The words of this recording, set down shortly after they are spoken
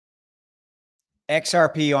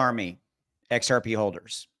XRP Army, XRP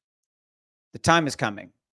holders. The time is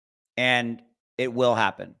coming and it will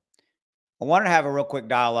happen. I wanted to have a real quick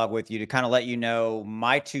dialogue with you to kind of let you know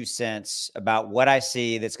my 2 cents about what I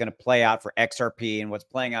see that's going to play out for XRP and what's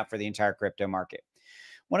playing out for the entire crypto market. I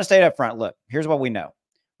want to state up front, look, here's what we know.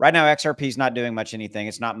 Right now, XRP is not doing much anything.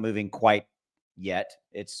 It's not moving quite yet.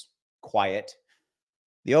 It's quiet.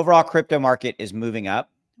 The overall crypto market is moving up.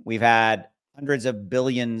 We've had hundreds of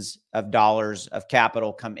billions of dollars of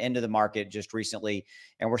capital come into the market just recently,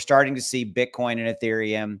 and we're starting to see Bitcoin and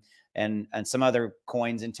Ethereum and some other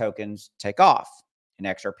coins and tokens take off, and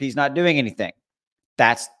XRP is not doing anything.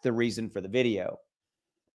 That's the reason for the video,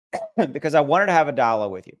 because I wanted to have a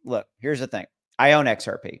dialogue with you. Look, here's the thing. I own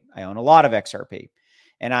XRP. I own a lot of XRP,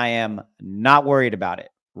 and I am not worried about it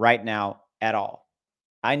right now at all.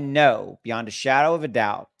 I know beyond a shadow of a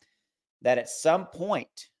doubt that at some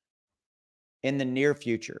point in the near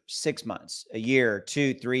future, 6 months, a year,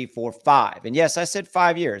 2, 3, 4, 5. And yes, I said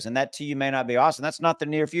 5 years, and that to you may not be awesome. That's not the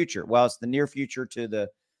near future. Well, it's the near future to the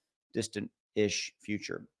distant-ish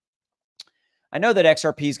future. I know that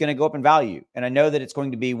XRP is going to go up in value, and I know that it's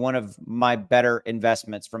going to be one of my better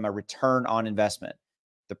investments from a return on investment.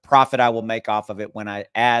 The profit I will make off of it when I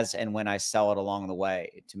sell it along the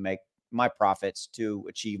way to make my profits to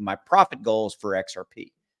achieve my profit goals for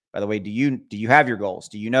XRP. By the way, do you have your goals?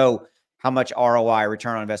 Do you know how much ROI,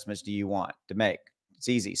 return on investments, do you want to make? It's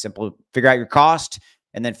easy. Simple. Figure out your cost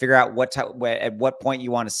and then figure out at what point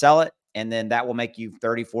you want to sell it. And then that will make you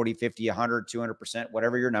 30, 40, 50, 100, 200%,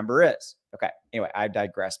 whatever your number is. Okay. Anyway, I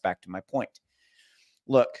digress back to my point.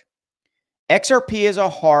 Look, XRP is a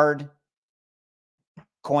hard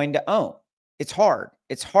coin to own. It's hard.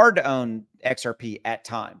 It's hard to own XRP at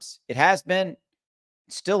times. It has been,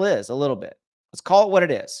 still is a little bit. Let's call it what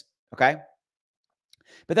it is. Okay.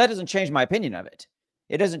 But that doesn't change my opinion of it.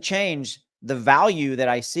 It doesn't change the value that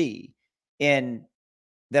I see in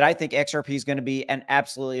that. I think XRP is going to be an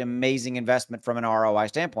absolutely amazing investment from an ROI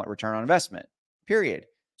standpoint, return on investment, period.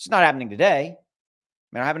 It's not happening today. I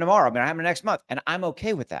mean, I have it tomorrow. I mean, I have it next month. And I'm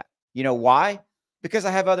okay with that. You know why? Because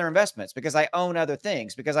I have other investments, because I own other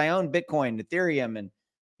things, because I own Bitcoin, Ethereum, and,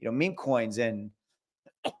 meme coins and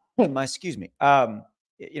Cardano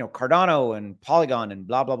and Polygon and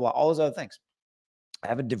blah, blah, blah, all those other things. I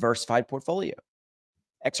have a diversified portfolio.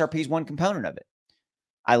 XRP is one component of it.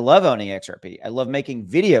 I love owning XRP. I love making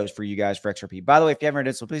videos for you guys for XRP. By the way, if you haven't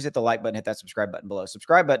done so, please hit the like button, hit that subscribe button below.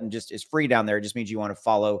 Subscribe button just is free down there. It just means you want to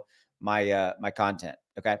follow my my content.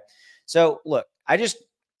 Okay. So look,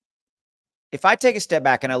 if I take a step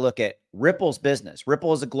back and I look at Ripple's business,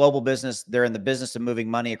 Ripple is a global business. They're in the business of moving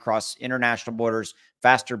money across international borders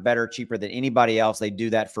faster, better, cheaper than anybody else. They do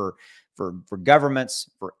that for governments,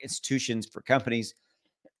 for institutions, for companies.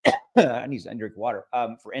 I need to drink water.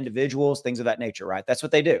 For individuals, things of that nature, right? That's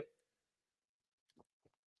what they do.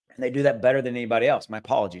 And they do that better than anybody else. My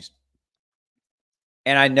apologies.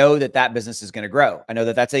 And I know that that business is going to grow. I know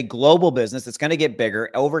that that's a global business that's going to get bigger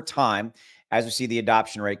over time as we see the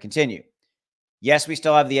adoption rate continue. Yes, we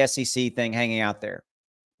still have the SEC thing hanging out there.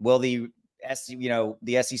 Will the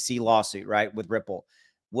SEC lawsuit, right, with Ripple,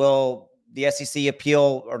 will the SEC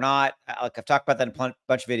appeal or not? Like I've talked about that in a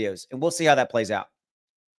bunch of videos, and we'll see how that plays out.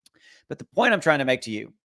 But the point I'm trying to make to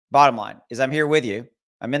you, bottom line, is I'm here with you.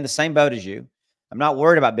 I'm in the same boat as you. I'm not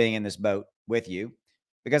worried about being in this boat with you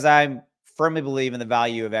because I firmly believe in the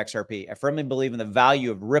value of XRP. I firmly believe in the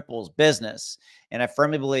value of Ripple's business. And I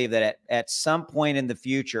firmly believe that at some point in the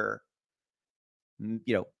future,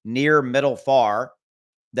 near, middle, far,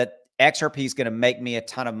 that XRP is going to make me a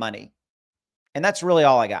ton of money. And that's really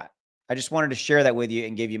all I got. I just wanted to share that with you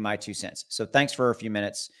and give you my 2 cents. So thanks for a few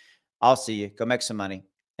minutes. I'll see you. Go make some money.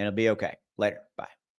 And it'll be okay. Later. Bye.